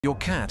Your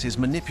cat is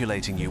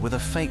manipulating you with a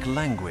fake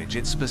language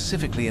it's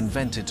specifically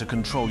invented to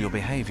control your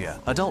behavior.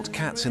 Adult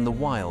cats in the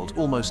wild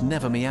almost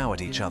never meow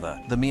at each other.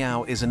 The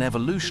meow is an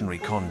evolutionary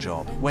con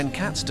job. When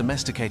cats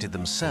domesticated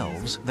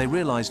themselves, they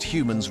realized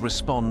humans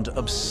respond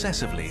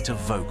obsessively to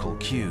vocal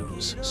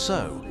cues.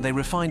 So, they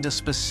refined a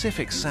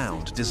specific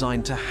sound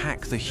designed to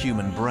hack the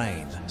human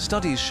brain.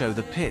 Studies show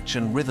the pitch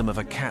and rhythm of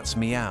a cat's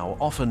meow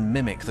often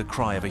mimic the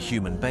cry of a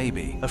human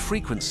baby, a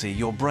frequency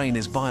your brain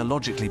is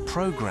biologically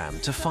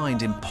programmed to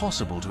find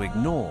impossible to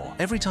ignore.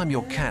 Every time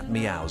your cat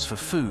meows for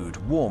food,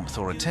 warmth,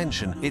 or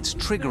attention, it's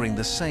triggering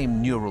the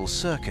same neural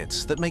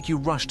circuits that make you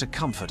rush to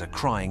comfort a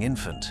crying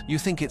infant. You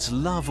think it's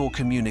love or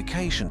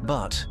communication,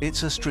 but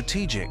it's a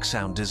strategic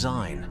sound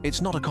design.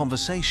 It's not a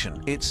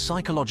conversation, it's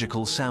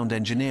psychological sound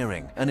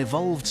engineering, an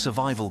evolved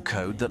survival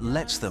code that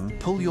lets them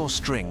pull your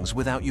strings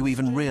without you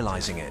even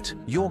realizing it.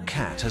 Your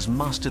cat has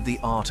mastered the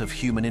art of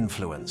human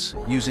influence,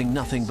 using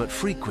nothing but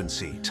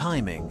frequency,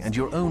 timing, and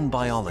your own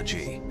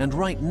biology. And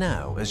right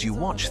now, as you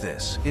watch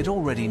this, it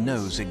already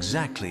knows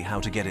exactly how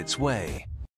to get its way.